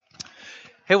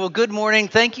Hey, well, good morning.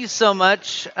 Thank you so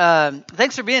much.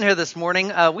 Thanks for being here this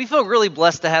morning. We feel really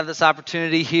blessed to have this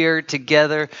opportunity here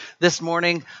together this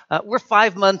morning. We're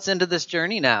 5 months into this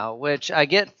journey now, which I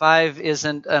get 5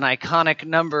 isn't an iconic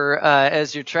number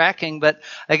as you're tracking, but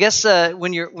I guess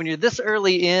when you're this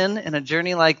early in a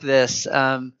journey like this,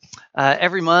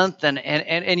 every month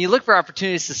and you look for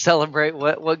opportunities to celebrate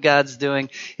what God's doing,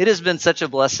 it has been such a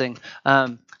blessing.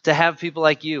 To have people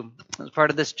like you as part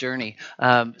of this journey.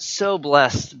 So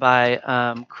blessed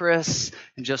by Chris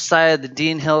and Josiah, the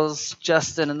Dean Hills,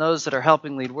 Justin, and those that are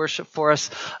helping lead worship for us.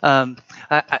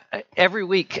 Every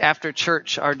week after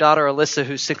church, our daughter Alyssa,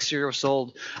 who's 6 years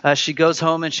old, she goes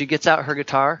home and she gets out her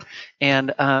guitar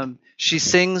and she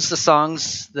sings the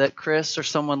songs that Chris or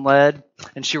someone led,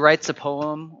 and she writes a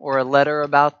poem or a letter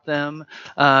about them.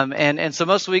 And so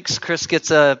most weeks, Chris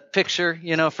gets a picture,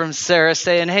 from Sarah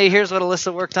saying, "Hey, here's what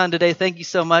Alyssa worked on today. Thank you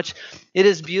so much." It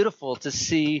is beautiful to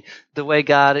see the way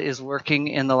God is working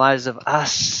in the lives of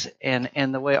us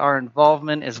and the way our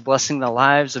involvement is blessing the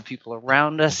lives of people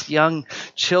around us, young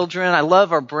children. I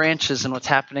love our branches and what's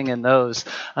happening in those.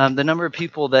 The number of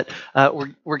people that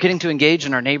we're getting to engage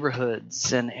in our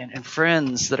neighborhoods and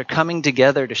friends that are coming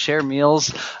together to share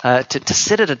meals, to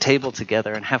sit at a table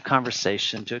together and have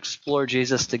conversation, to explore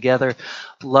Jesus together.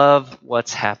 Love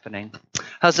what's happening.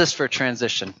 How's this for a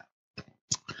transition?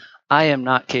 I am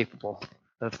not capable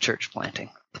of church planting.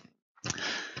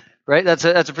 Right? That's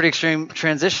a pretty extreme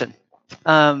transition.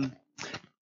 In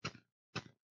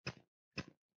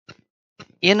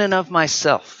and of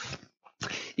myself,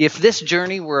 if this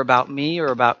journey were about me or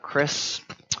about Chris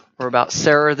or about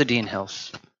Sarah or the Dean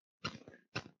Hills,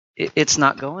 it's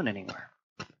not going anywhere.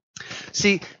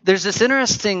 See, there's this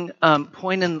interesting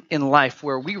point in life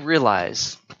where we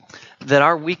realize that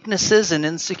our weaknesses and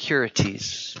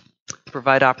insecurities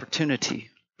provide opportunity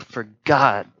for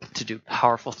God to do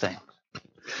powerful things.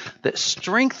 That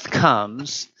strength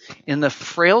comes in the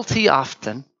frailty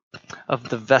often of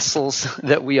the vessels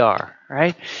that we are,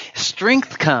 right?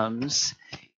 Strength comes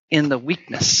in the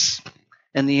weakness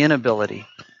and the inability.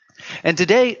 And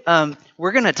today,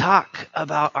 we're going to talk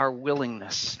about our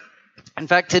willingness. In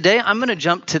fact, today I'm going to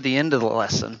jump to the end of the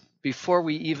lesson before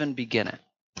we even begin it.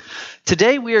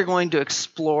 Today we are going to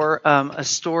explore a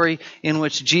story in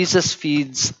which Jesus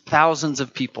feeds thousands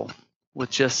of people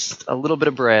with just a little bit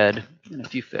of bread and a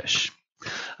few fish.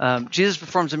 Jesus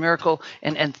performs a miracle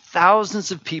and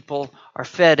thousands of people are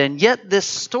fed. And yet this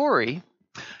story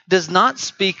does not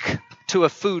speak to a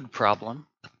food problem.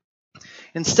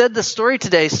 Instead, the story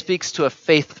today speaks to a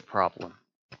faith problem.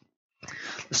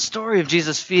 The story of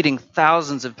Jesus feeding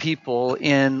thousands of people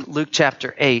in Luke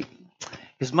chapter 8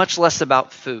 is much less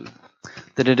about food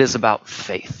than it is about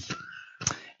faith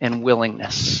and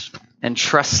willingness and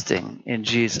trusting in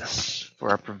Jesus for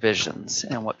our provisions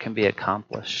and what can be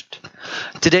accomplished.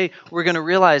 Today, we're going to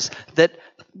realize that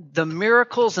the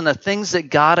miracles and the things that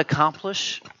God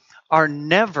accomplishes are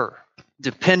never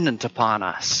dependent upon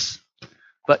us,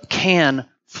 but can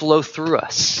flow through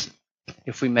us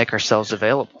if we make ourselves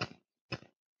available.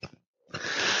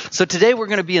 So today we're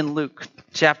going to be in Luke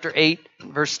chapter 8,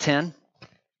 verse 10,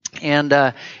 and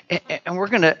we're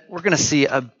going to see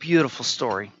a beautiful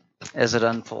story as it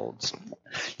unfolds.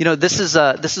 This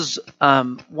is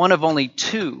one of only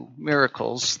 2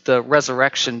 miracles, the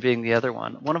resurrection being the other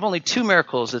one. One of only 2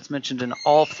 miracles that's mentioned in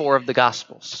all 4 of the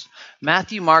Gospels.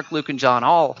 Matthew, Mark, Luke, and John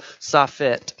all saw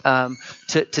fit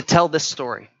to tell this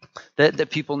story that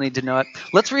people need to know it.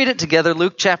 Let's read it together.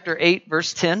 Luke chapter 8,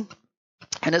 verse 10.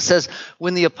 And it says,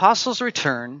 "When the apostles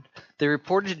returned, they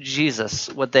reported to Jesus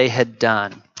what they had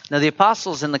done." Now, the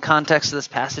apostles, in the context of this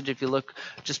passage, if you look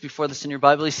just before this in your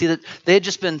Bible, you see that they had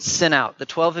just been sent out. The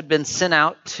 12 had been sent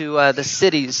out to the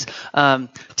cities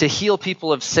to heal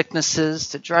people of sicknesses,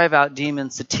 to drive out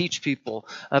demons, to teach people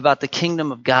about the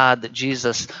kingdom of God that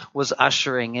Jesus was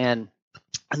ushering in.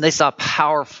 And they saw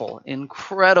powerful,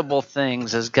 incredible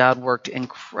things as God worked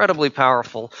incredibly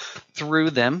powerful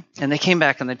through them. And they came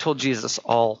back and they told Jesus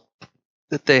all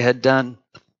that they had done.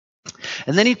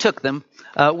 And then he took them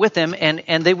with him,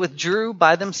 and they withdrew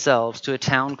by themselves to a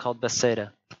town called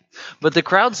Bethsaida. But the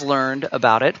crowds learned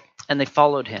about it, and they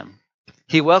followed him.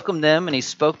 He welcomed them, and he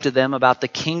spoke to them about the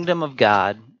kingdom of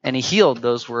God, and he healed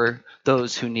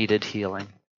those who needed healing.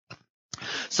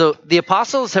 So the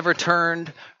apostles have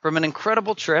returned from an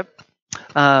incredible trip.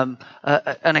 an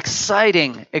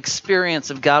exciting experience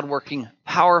of God working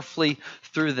powerfully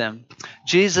through them.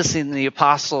 Jesus and the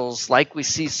apostles, like we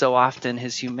see so often,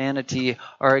 his humanity,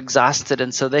 are exhausted,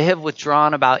 and so they have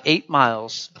withdrawn about 8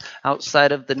 miles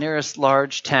outside of the nearest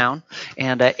large town.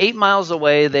 And 8 miles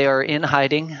away, they are in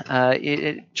hiding,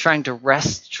 trying to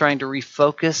rest, trying to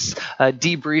refocus,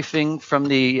 debriefing from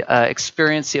the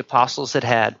experience the apostles had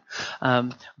had.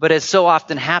 But as so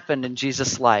often happened in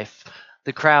Jesus' life,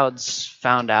 the crowds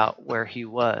found out where he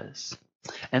was,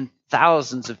 and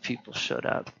thousands of people showed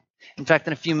up. In fact,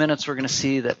 in a few minutes, we're going to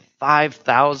see that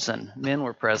 5,000 men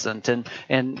were present. And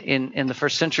in the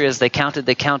first century, as they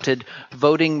counted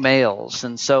voting males.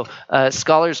 And so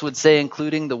scholars would say,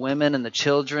 including the women and the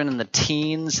children and the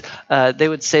teens, they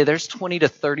would say there's 20 to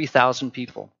 30,000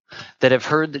 people that have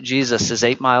heard that Jesus is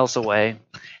 8 miles away,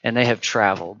 and they have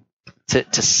traveled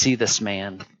to see this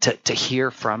man, to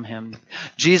hear from him.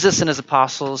 Jesus and his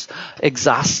apostles,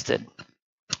 exhausted,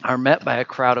 are met by a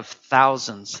crowd of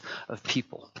thousands of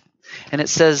people. And it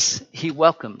says he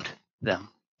welcomed them.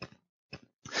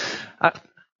 I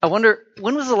wonder,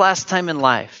 when was the last time in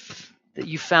life that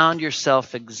you found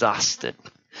yourself exhausted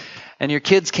and your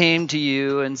kids came to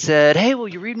you and said, "Hey, will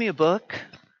you read me a book?"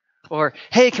 Or,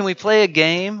 "Hey, can we play a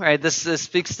game?" Right? This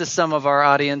speaks to some of our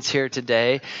audience here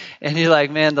today. And you're like,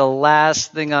 "Man, the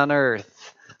last thing on earth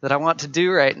that I want to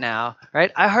do right now,"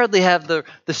 right? I hardly have the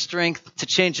strength to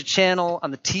change a channel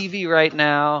on the TV right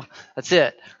now. That's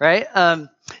it, right?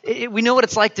 We know what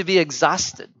it's like to be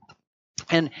exhausted.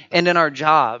 And in our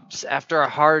jobs, after a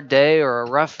hard day or a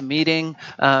rough meeting,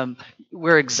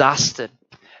 we're exhausted.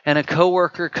 And a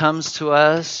coworker comes to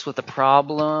us with a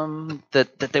problem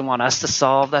that they want us to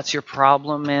solve. "That's your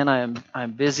problem, man.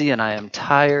 I'm busy and I am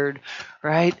tired,"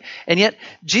 right? And yet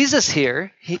Jesus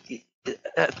here,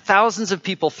 thousands of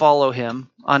people follow him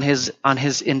on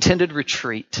his intended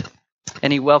retreat,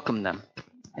 and he welcomed them,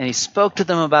 and he spoke to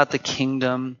them about the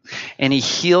kingdom, and he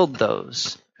healed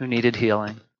those who needed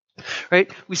healing. Right?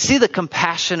 We see the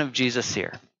compassion of Jesus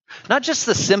here. Not just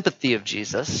the sympathy of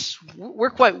Jesus. We're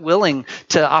quite willing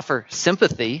to offer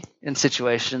sympathy in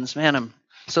situations. "Man, I'm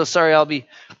so sorry, I'll be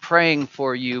praying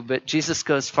for you." But Jesus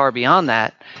goes far beyond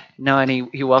that. No, and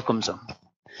he welcomes them.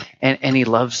 And he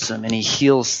loves them, and he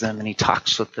heals them, and he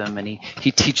talks with them, and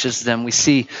he teaches them. We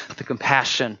see the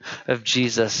compassion of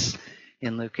Jesus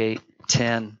in Luke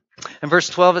 8:10. In verse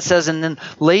 12 it says, "And then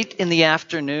late in the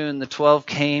afternoon, the 12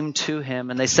 came to him,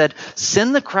 and they said,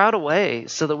 'Send the crowd away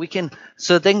so that they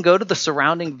can go to the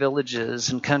surrounding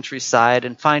villages and countryside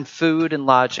and find food and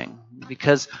lodging,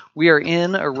 because we are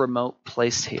in a remote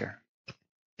place here.'"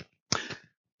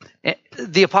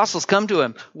 The apostles come to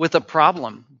him with a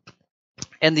problem.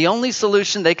 And the only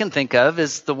solution they can think of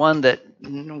is the one that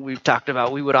we've talked about.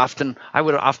 I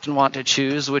would often want to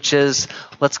choose, which is,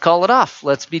 let's call it off.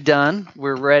 Let's be done.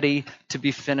 We're ready to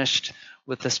be finished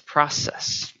with this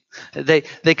process.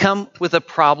 They come with a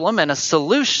problem and a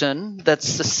solution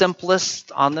that's the simplest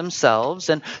on themselves,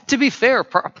 and to be fair,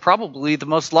 probably the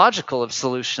most logical of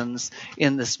solutions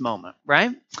in this moment,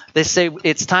 right? They say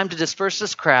it's time to disperse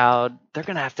this crowd. They're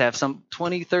going to have some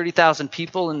 20, 30,000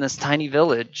 people in this tiny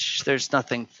village. There's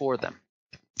nothing for them.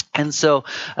 And so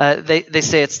they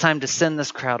say it's time to send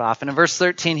this crowd off. And in verse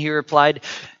 13, he replied,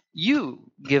 "You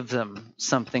give them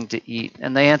something to eat."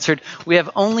 And they answered, "We have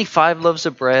only 5 loaves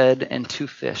of bread and 2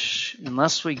 fish,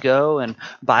 unless we go and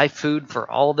buy food for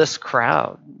all this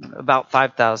crowd." About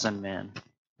 5,000 men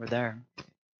were there.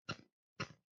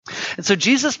 And so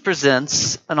Jesus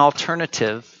presents an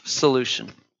alternative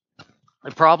solution.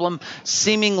 The problem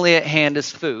seemingly at hand is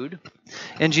food.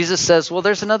 And Jesus says, well,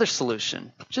 there's another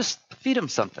solution. Just feed them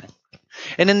something.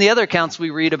 And in the other accounts, we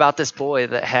read about this boy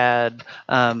that had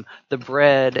the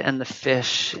bread and the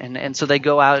fish. And so they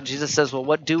go out. Jesus says, well,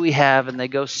 what do we have? And they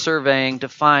go surveying to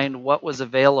find what was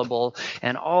available.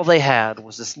 And all they had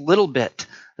was this little bit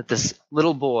that this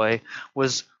little boy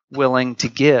was willing to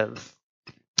give.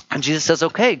 And Jesus says,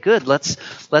 okay, good. Let's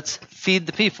feed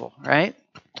the people, right?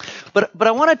 But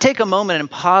I want to take a moment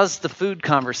and pause the food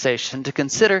conversation to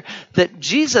consider that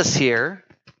Jesus here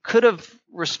could have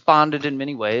responded in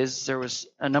many ways. There was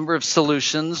a number of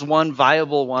solutions. One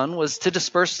viable one was to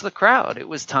disperse the crowd. It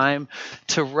was time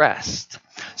to rest.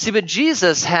 See, but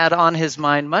Jesus had on his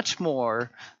mind much more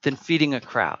than feeding a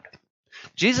crowd.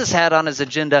 Jesus had on his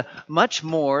agenda much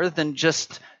more than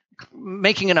just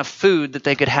making enough food that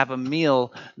they could have a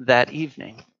meal that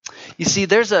evening. You see,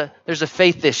 there's a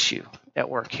faith issue at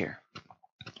work here,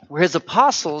 where his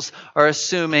apostles are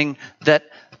assuming that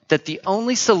the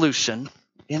only solution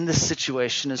in this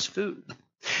situation is food.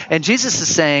 And Jesus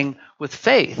is saying, with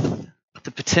faith,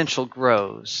 the potential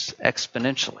grows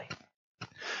exponentially.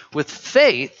 With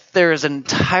faith, there is an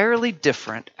entirely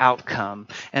different outcome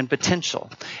and potential.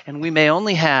 And we may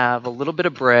only have a little bit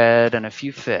of bread and a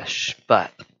few fish,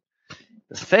 but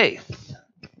with faith,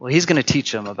 well, he's going to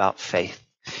teach them about faith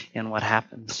and what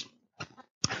happens.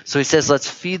 So he says, let's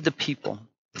feed the people.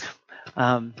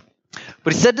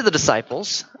 But he said to the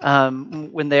disciples,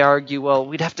 when they argue, well,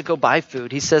 we'd have to go buy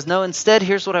food, he says, no, instead,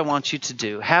 here's what I want you to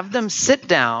do. Have them sit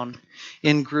down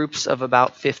in groups of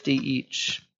about 50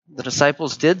 each. The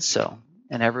disciples did so,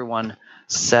 and everyone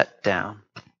sat down.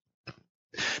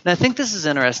 Now, I think this is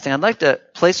interesting. I'd like to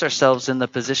place ourselves in the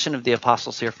position of the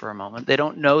apostles here for a moment. They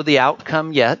don't know the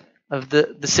outcome yet of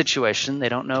the situation. They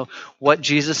don't know what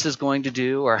Jesus is going to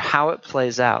do or how it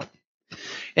plays out.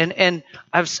 And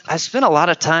I've spent a lot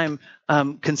of time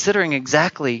considering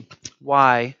exactly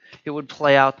why it would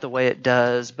play out the way it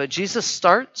does. But Jesus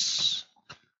starts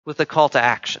with a call to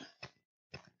action.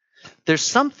 There's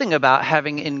something about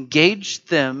having engaged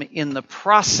them in the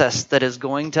process that is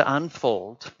going to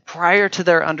unfold prior to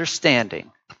their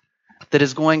understanding that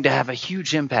is going to have a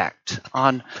huge impact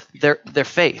on their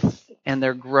faith and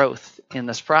their growth in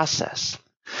this process.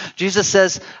 Jesus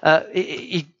says,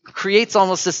 he creates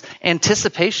almost this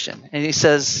anticipation, and he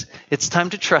says, it's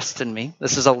time to trust in me.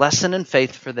 This is a lesson in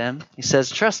faith for them. He says,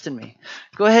 trust in me.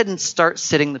 Go ahead and start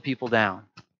sitting the people down.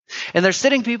 And they're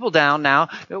sitting people down now,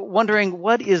 wondering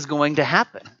what is going to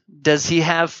happen. Does he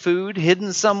have food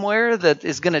hidden somewhere that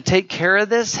is going to take care of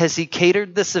this? Has he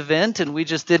catered this event and we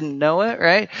just didn't know it,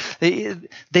 right?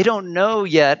 They don't know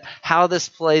yet how this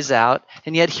plays out,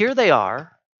 and yet here they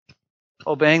are,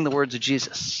 obeying the words of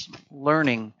Jesus,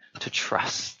 learning to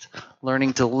trust,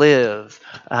 learning to live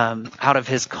out of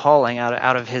his calling,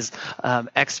 out of his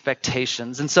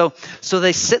expectations. And so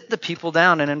they sit the people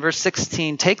down. And in verse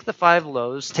 16, taking the 5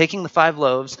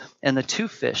 loaves and the 2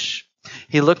 fish,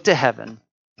 he looked to heaven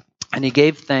and he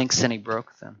gave thanks and he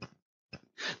broke them.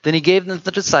 Then he gave them to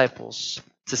the disciples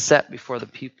to set before the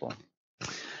people.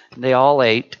 And they all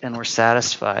ate and were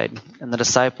satisfied, and the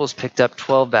disciples picked up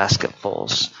 12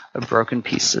 basketfuls of broken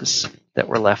pieces that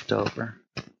were left over.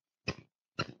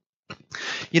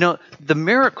 You know, the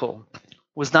miracle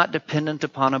was not dependent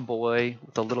upon a boy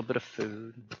with a little bit of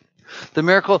food. The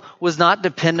miracle was not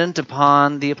dependent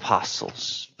upon the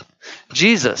apostles.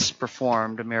 Jesus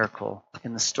performed a miracle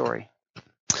in the story.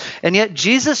 And yet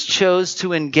Jesus chose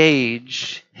to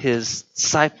engage his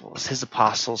disciples, his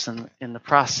apostles, in the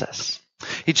process.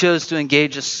 He chose to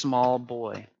engage a small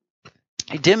boy.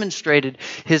 He demonstrated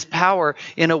his power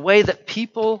in a way that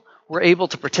people were able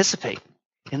to participate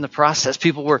in the process.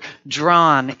 People were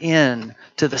drawn in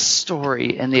to the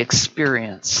story and the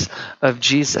experience of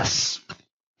Jesus.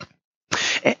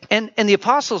 And the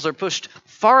apostles are pushed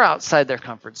far outside their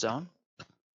comfort zone.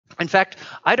 In fact,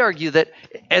 I'd argue that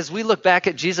as we look back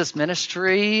at Jesus'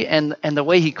 ministry and the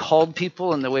way he called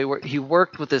people and the way he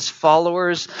worked with his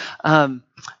followers,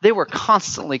 they were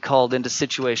constantly called into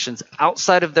situations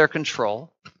outside of their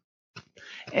control,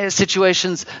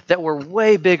 situations that were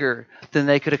way bigger than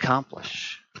they could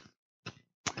accomplish.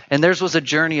 And theirs was a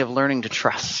journey of learning to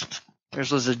trust.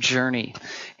 Theirs was a journey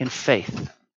in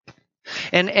faith.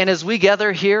 And as we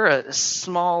gather here, a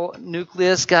small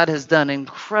nucleus, God has done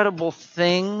incredible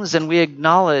things, and we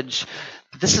acknowledge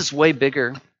this is way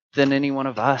bigger than any one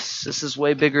of us. This is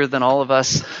way bigger than all of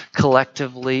us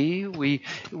collectively.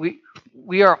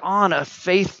 We are on a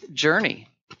faith journey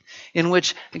in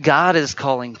which God is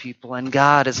calling people and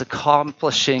God is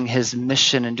accomplishing his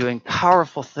mission and doing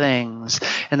powerful things.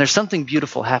 And there's something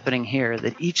beautiful happening here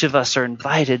that each of us are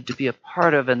invited to be a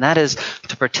part of, and that is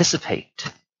to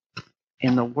participate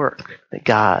in the work that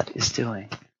God is doing.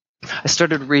 I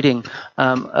started reading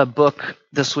a book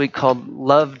this week called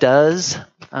Love Does.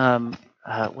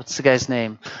 What's the guy's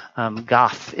name?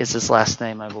 Goff is his last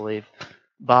name, I believe.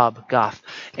 Bob Goff.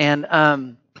 And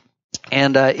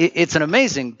it's an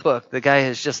amazing book. The guy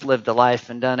has just lived a life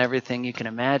and done everything you can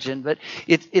imagine, but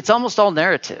it's almost all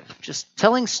narrative, just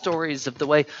telling stories of the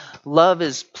way love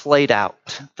is played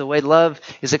out, the way love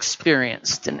is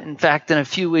experienced. And in fact, in a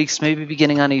few weeks, maybe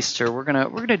beginning on Easter, we're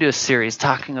gonna do a series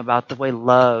talking about the way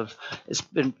love has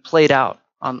been played out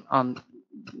on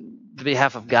the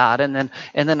behalf of God, and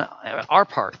then our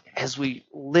part as we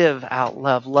live out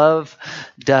love. Love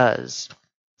does.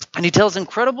 And he tells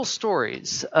incredible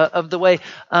stories of the way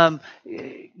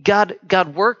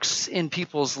God works in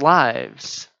people's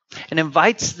lives and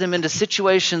invites them into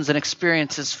situations and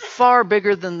experiences far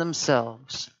bigger than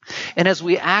themselves. And as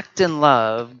we act in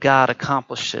love, God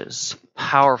accomplishes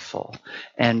powerful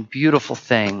and beautiful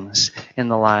things in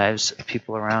the lives of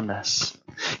people around us.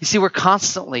 You see, we're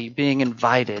constantly being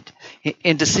invited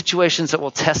into situations that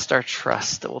will test our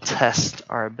trust, that will test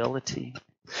our ability.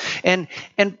 And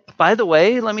by the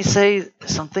way, let me say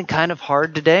something kind of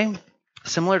hard today,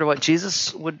 similar to what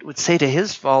Jesus would say to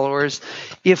his followers.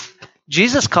 If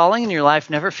Jesus' calling in your life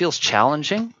never feels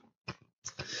challenging,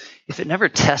 if it never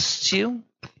tests you,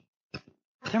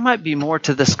 there might be more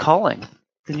to this calling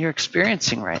than you're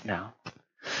experiencing right now.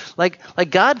 Like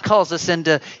God calls us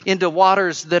into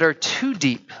waters that are too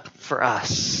deep for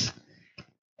us,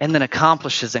 and then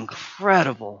accomplishes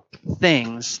incredible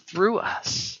things through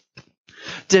us.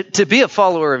 To be a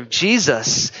follower of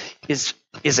Jesus is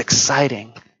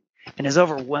exciting and is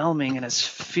overwhelming and is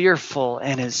fearful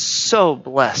and is so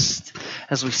blessed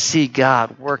as we see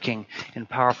God working in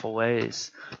powerful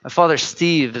ways. My father,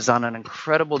 Steve, is on an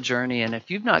incredible journey, and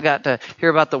if you've not got to hear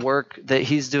about the work that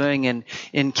he's doing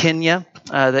in Kenya,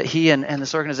 that he and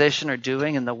this organization are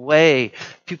doing, and the way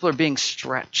people are being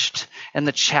stretched, and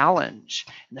the challenge,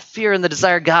 and the fear and the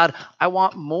desire, God, I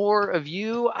want more of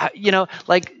you.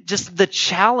 Just the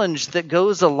challenge that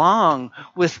goes along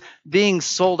with being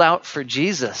sold out for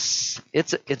Jesus.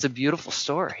 It's a beautiful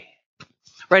story,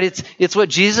 right? It's what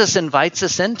Jesus invites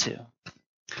us into.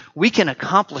 We can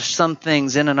accomplish some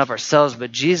things in and of ourselves,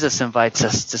 but Jesus invites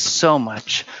us to so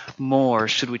much more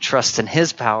should we trust in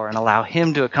his power and allow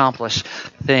him to accomplish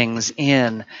things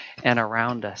in and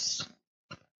around us.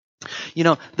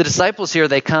 The disciples here,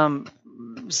 they come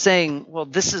saying, well,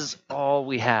 this is all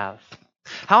we have.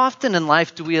 How often in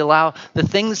life do we allow the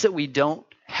things that we don't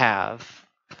have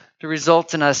to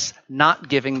result in us not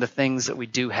giving the things that we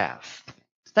do have?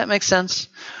 Does that make sense?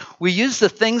 We use the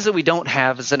things that we don't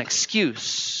have as an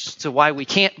excuse to why we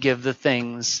can't give the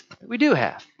things that we do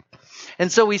have. And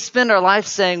so we spend our life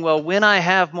saying, well, when I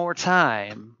have more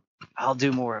time, I'll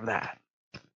do more of that.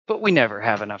 But we never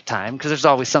have enough time because there's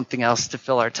always something else to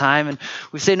fill our time. And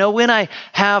we say, no, when I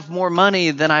have more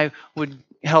money, then I would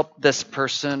help this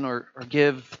person or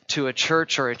give to a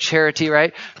church or a charity,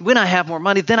 right? When I have more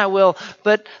money, then I will.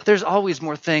 But there's always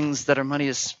more things that our money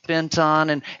is spent on.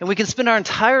 And we can spend our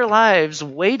entire lives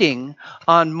waiting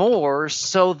on more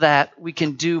so that we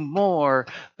can do more.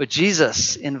 But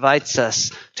Jesus invites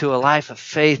us to a life of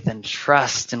faith and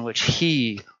trust in which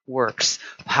he works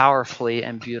powerfully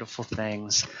and beautiful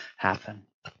things happen.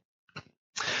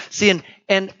 See,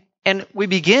 and we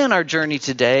begin our journey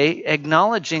today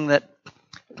acknowledging that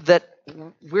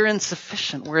we're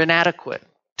insufficient, we're inadequate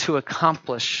to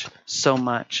accomplish so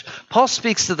much. Paul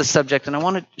speaks to the subject, and I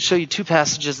want to show you two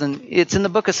passages, and it's in the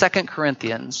book of 2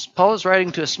 Corinthians. Paul is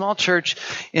writing to a small church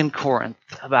in Corinth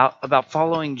about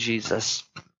following Jesus.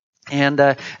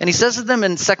 And he says to them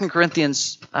in 2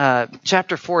 Corinthians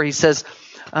chapter 4, he says,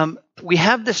 we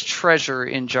have this treasure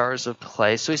in jars of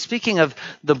clay. So he's speaking of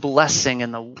the blessing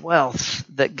and the wealth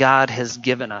that God has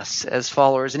given us as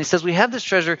followers. And he says, we have this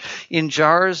treasure in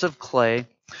jars of clay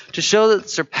to show that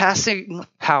surpassing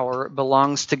power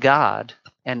belongs to God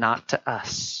and not to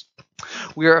us.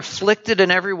 We are afflicted in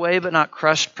every way, but not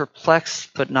crushed,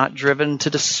 perplexed, but not driven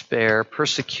to despair,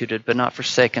 persecuted, but not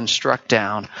forsaken, struck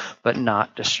down, but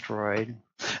not destroyed.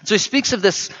 So he speaks of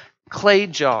this clay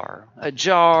jar, a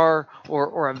jar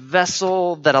or a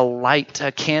vessel that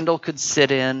a candle could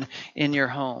sit in your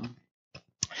home.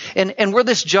 And were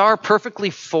this jar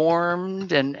perfectly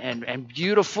formed and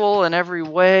beautiful in every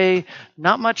way,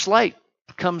 not much light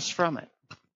comes from it.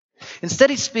 Instead,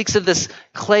 he speaks of this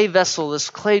clay vessel, this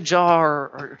clay jar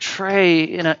or tray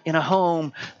in a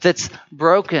home that's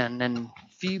broken and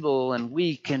feeble and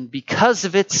weak, and because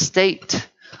of its state,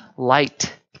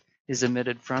 light is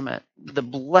emitted from it. The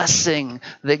blessing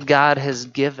that God has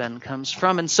given comes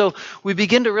from. And so we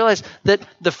begin to realize that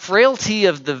the frailty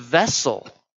of the vessel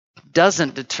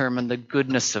doesn't determine the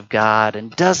goodness of God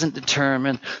and doesn't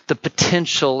determine the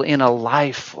potential in a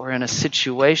life or in a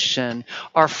situation.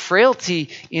 Our frailty,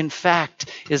 in fact,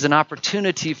 is an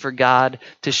opportunity for God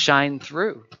to shine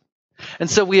through. And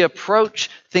so we approach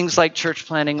things like church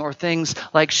planting or things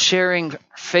like sharing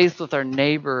faith with our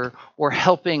neighbor or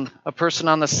helping a person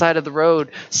on the side of the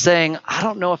road saying, I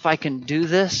don't know if I can do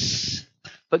this,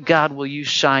 but God, will you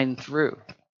shine through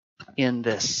in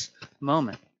this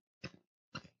moment?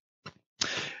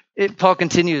 Paul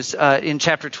continues in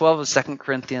chapter 12 of 2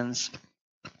 Corinthians,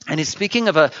 and he's speaking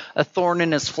of a thorn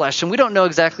in his flesh. And we don't know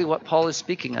exactly what Paul is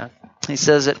speaking of. He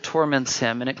says it torments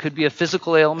him, and it could be a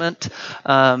physical ailment.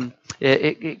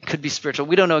 It could be spiritual.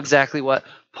 We don't know exactly what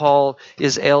Paul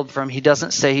is ailed from. He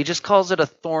doesn't say. He just calls it a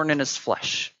thorn in his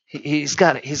flesh. He's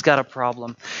got a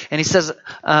problem. And he says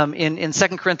in 2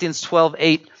 Corinthians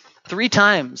 12:8, 3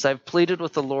 times I've pleaded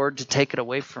with the Lord to take it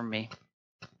away from me.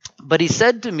 But he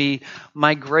said to me,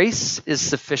 my grace is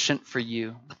sufficient for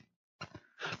you,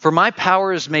 for my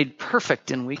power is made perfect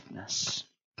in weakness.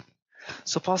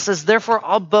 So Paul says, therefore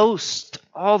I'll boast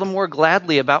all the more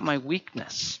gladly about my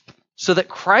weakness, so that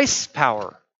Christ's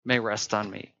power may rest on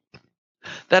me.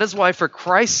 That is why, for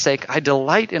Christ's sake, I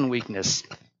delight in weakness,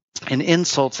 in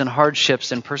insults and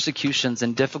hardships and persecutions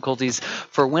and difficulties.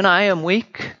 For when I am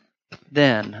weak,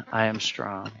 then I am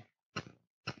strong.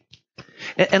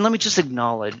 And let me just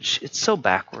acknowledge, it's so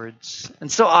backwards.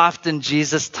 And so often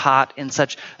Jesus taught in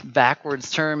such backwards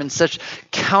terms, in such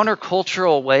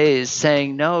countercultural ways,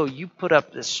 saying, no, you put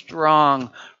up this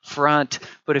strong front,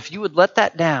 but if you would let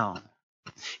that down,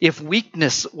 if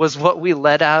weakness was what we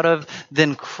led out of,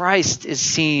 then Christ is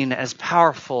seen as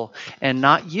powerful and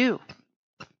not you.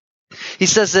 He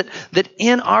says that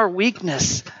in our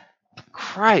weakness,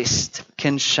 Christ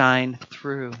can shine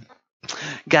through.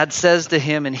 God says to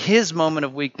him in his moment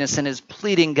of weakness and is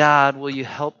pleading, God, will you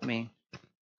help me?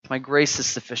 My grace is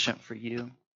sufficient for you.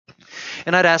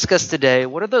 And I'd ask us today,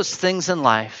 what are those things in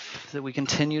life that we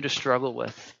continue to struggle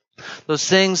with? Those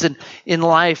things in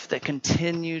life that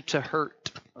continue to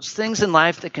hurt. Those things in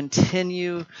life that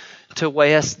continue to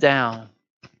weigh us down.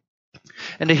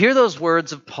 And to hear those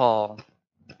words of Paul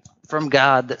from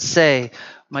God that say,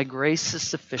 my grace is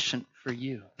sufficient for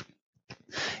you.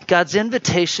 God's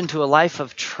invitation to a life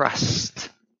of trust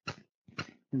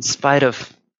in spite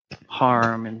of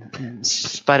harm and in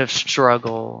spite of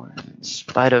struggle, in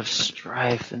spite of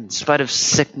strife, in spite of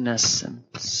sickness, in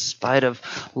spite of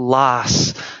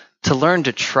loss, to learn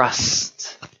to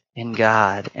trust in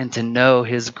God and to know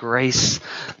his grace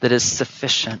that is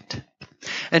sufficient.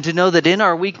 And to know that in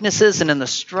our weaknesses and in the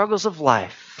struggles of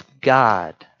life,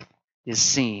 God is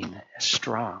seen as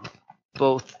strong.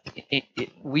 Both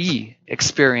we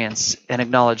experience and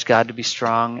acknowledge God to be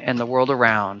strong, and the world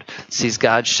around sees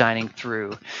God shining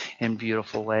through in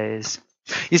beautiful ways.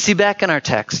 You see, back in our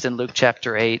text in Luke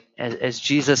chapter 8, as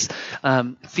Jesus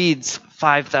feeds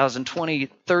 5,000, 20,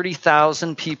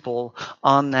 30,000 people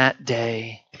on that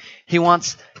day, he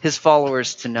wants his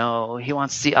followers to know, he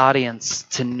wants the audience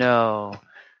to know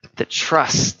that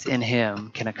trust in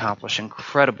him can accomplish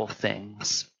incredible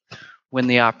things when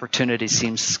the opportunity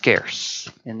seems scarce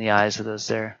in the eyes of those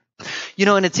there. You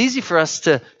know, and it's easy for us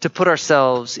to put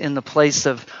ourselves in the place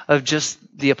of just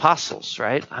the apostles,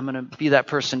 right? I'm going to be that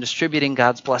person distributing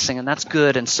God's blessing, and that's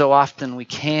good, and so often we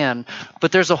can.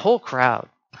 But there's a whole crowd,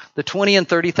 the 20 and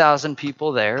 30,000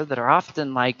 people there that are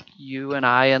often like you and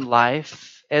I in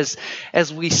life, as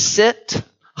we sit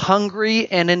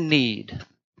hungry and in need,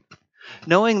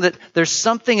 knowing that there's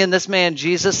something in this man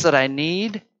Jesus that I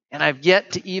need, and I've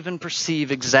yet to even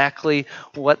perceive exactly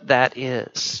what that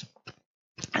is.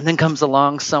 And then comes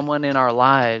along someone in our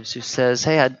lives who says,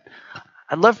 hey, I'd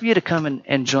love for you to come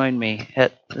and join me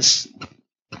at this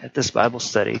Bible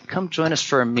study. Come join us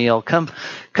for a meal. Come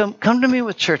to me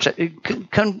with church.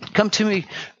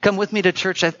 Come with me to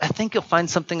church. I think you'll find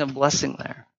something of blessing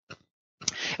there.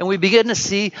 And we begin to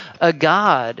see a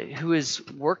God who is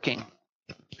working.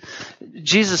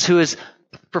 Jesus who is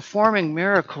performing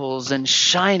miracles and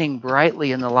shining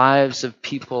brightly in the lives of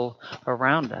people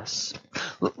around us.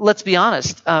 Let's be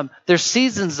honest. There's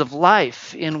seasons of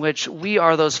life in which we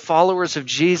are those followers of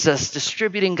Jesus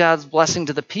distributing God's blessing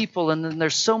to the people. And then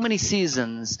there's so many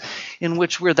seasons in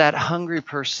which we're that hungry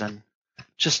person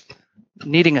just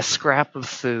needing a scrap of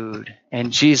food,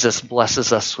 and Jesus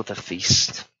blesses us with a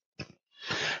feast.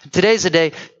 Today's a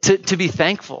day to be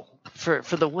thankful for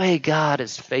the way God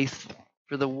is faithful,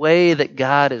 for the way that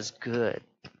God is good.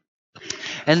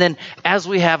 And then as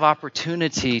we have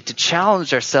opportunity to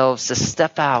challenge ourselves to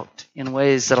step out in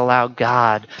ways that allow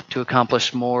God to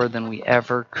accomplish more than we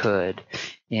ever could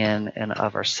in and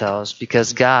of ourselves,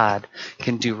 because God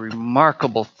can do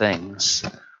remarkable things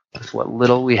with what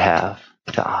little we have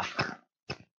to offer.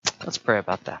 Let's pray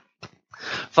about that.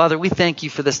 Father, we thank you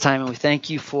for this time, and we thank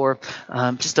you for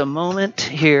just a moment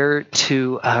here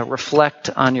to reflect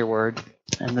on your word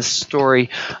and the story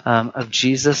of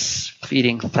Jesus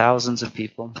feeding thousands of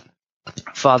people.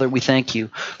 Father, we thank you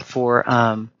for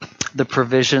the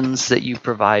provisions that you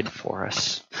provide for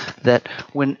us, that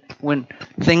when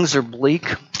things are bleak,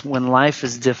 when life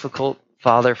is difficult,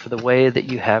 Father, for the way that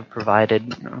you have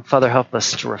provided. Father, help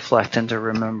us to reflect and to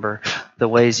remember the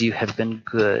ways you have been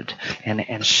good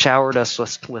and showered us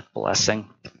with blessing.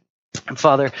 And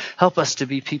Father, help us to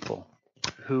be people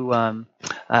who,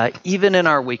 even in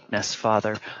our weakness,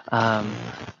 Father,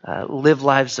 live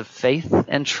lives of faith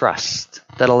and trust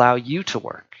that allow you to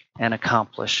work and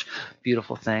accomplish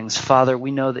beautiful things. Father, we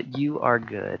know that you are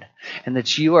good and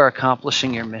that you are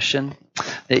accomplishing your mission,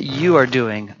 that you are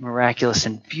doing miraculous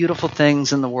and beautiful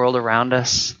things in the world around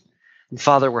us. And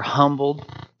Father, we're humbled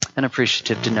and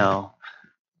appreciative to know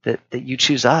that you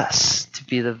choose us to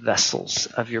be the vessels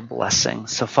of your blessing.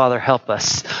 So, Father, help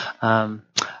us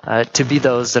to be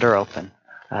those that are open,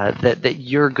 that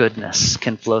your goodness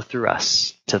can flow through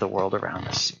us to the world around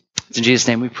us. It's in Jesus'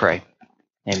 name we pray.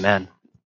 Amen.